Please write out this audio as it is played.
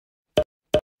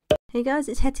Hey guys,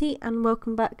 it's Hetty and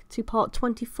welcome back to part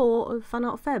 24 of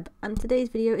Fanartfeb, and today's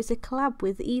video is a collab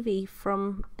with Eveii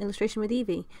from Illustration with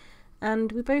Eveii,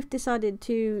 and we both decided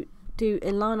to do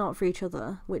a line art for each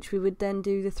other, which we would then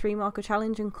do the 3 marker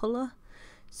challenge in colour.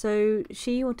 So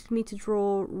she wanted me to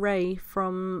draw Rey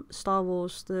from Star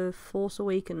Wars The Force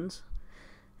Awakens,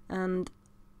 and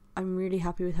I'm really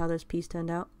happy with how this piece turned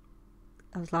out.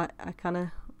 I was like, I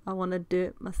want to do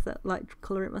it myself, like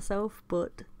colour it myself,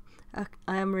 but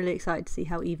I am really excited to see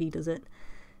how Eveii does it.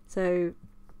 So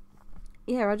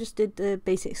yeah, I just did the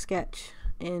basic sketch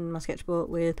in my sketchbook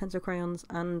with pencil crayons,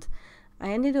 and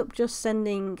I ended up just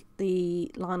sending the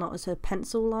line art as a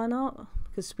pencil line art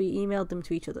because we emailed them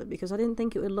to each other because I didn't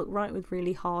think it would look right with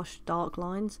really harsh dark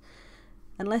lines.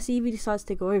 Unless Eveii decides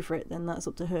to go over it, then that's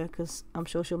up to her because I'm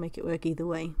sure she'll make it work either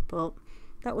way. But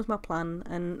that was my plan,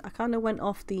 and I kind of went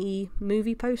off the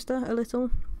movie poster a little,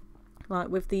 like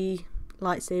with the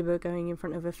lightsaber going in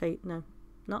front of her face. No,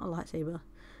 not a lightsaber,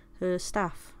 her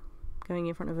staff going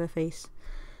in front of her face.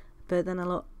 But then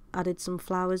I added some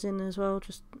flowers in as well.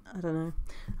 Just, I don't know,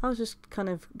 I was just kind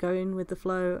of going with the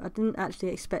flow. I didn't actually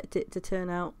expect it to turn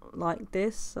out like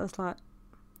this. I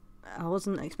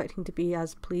wasn't expecting to be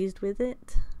as pleased with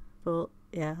it, but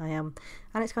yeah, I am.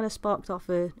 And it's kind of sparked off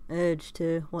an urge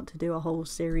to want to do a whole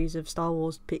series of Star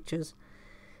Wars pictures.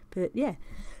 But yeah.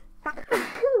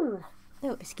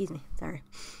 Oh, excuse me, sorry.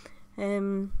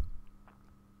 She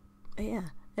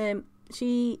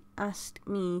asked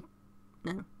me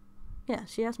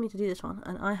to do this one,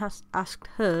 and I asked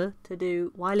her to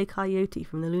do Wile E. Coyote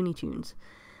from the Looney Tunes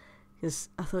because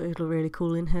I thought it would look really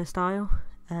cool in her style,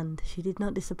 and she did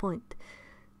not disappoint.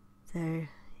 So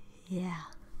yeah,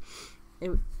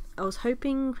 I was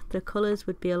hoping the colours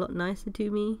would be a lot nicer to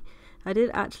me. I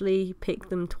did actually pick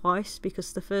them twice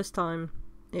because the first time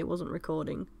it wasn't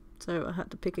recording, so I had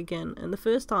to pick again. And the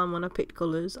first time when I picked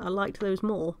colours, I liked those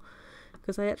more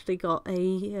because I actually got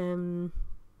a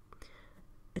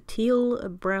teal, a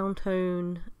brown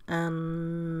tone,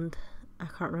 and I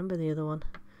can't remember the other one.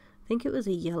 I think it was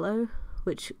a yellow,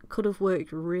 which could have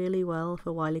worked really well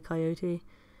for Wile E. Coyote,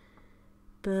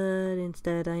 but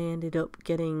instead I ended up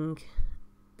getting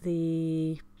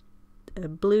the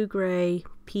blue, grey,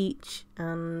 peach,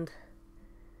 and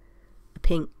a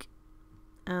pink.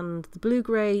 And the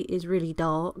blue-grey is really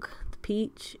dark, the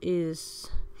peach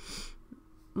is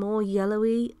more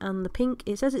yellowy, and the pink,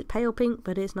 it says it's pale pink,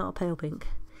 but it's not a pale pink.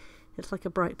 It's like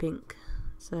a bright pink.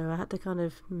 So I had to kind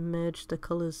of merge the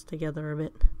colours together a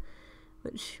bit,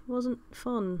 which wasn't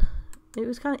fun. It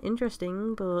was kind of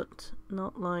interesting, but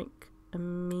not like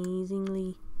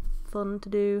amazingly fun to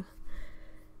do.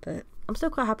 But I'm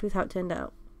still quite happy with how it turned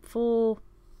out. For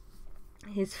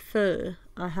his fur,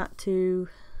 I had to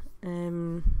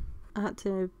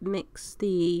mix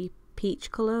the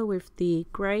peach colour with the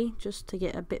grey just to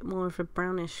get a bit more of a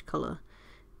brownish colour,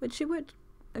 which it worked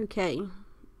okay,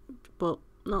 but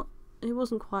it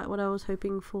wasn't quite what I was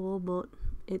hoping for, but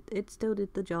it still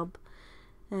did the job.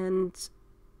 And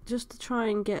just to try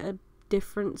and get a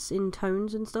difference in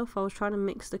tones and stuff, I was trying to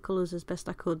mix the colours as best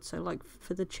I could. So like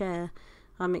for the chair,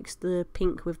 I mixed the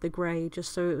pink with the grey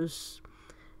just so it was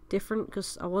different,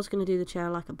 because I was going to do the chair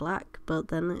like a black, but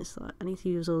then it's like I need to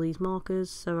use all these markers,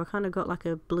 so I kind of got like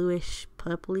a bluish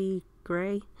purpley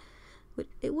grey, which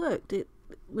it worked. It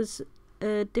was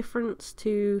a difference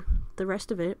to the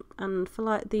rest of it. And for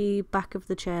like the back of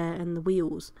the chair and the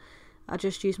wheels, I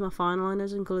just used my fine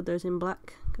liners and coloured those in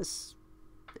black because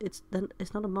it's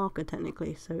not a marker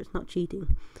technically, so it's not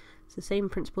cheating. It's the same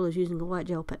principle as using a white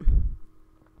gel pen.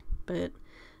 But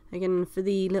again, for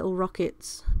the little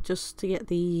rockets, just to get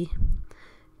the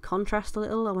contrast a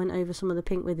little, I went over some of the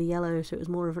pink with the yellow, so it was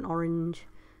more of an orange.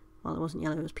 Well, it wasn't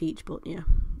yellow, it was peach, but yeah,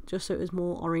 just so it was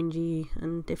more orangey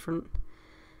and different.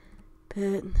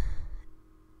 But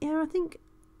yeah, I think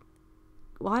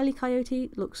Wile E. Coyote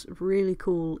looks really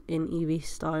cool in Eveii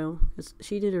style, because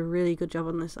she did a really good job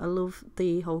on this. I love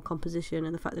the whole composition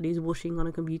and the fact that he's whooshing on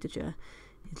a computer chair.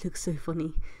 It looks so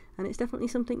funny. And it's definitely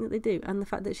something that they do. And the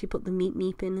fact that she put the meep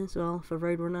meep in as well for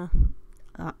Roadrunner,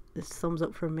 it's thumbs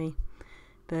up from me.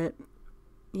 But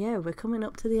yeah, we're coming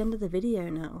up to the end of the video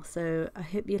now, so I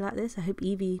hope you like this. I hope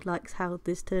Eveii likes how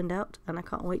this turned out, and I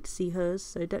can't wait to see hers,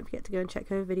 so don't forget to go and check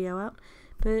her video out.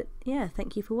 But yeah,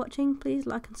 thank you for watching. Please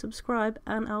like and subscribe,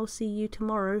 and I'll see you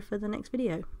tomorrow for the next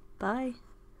video. Bye.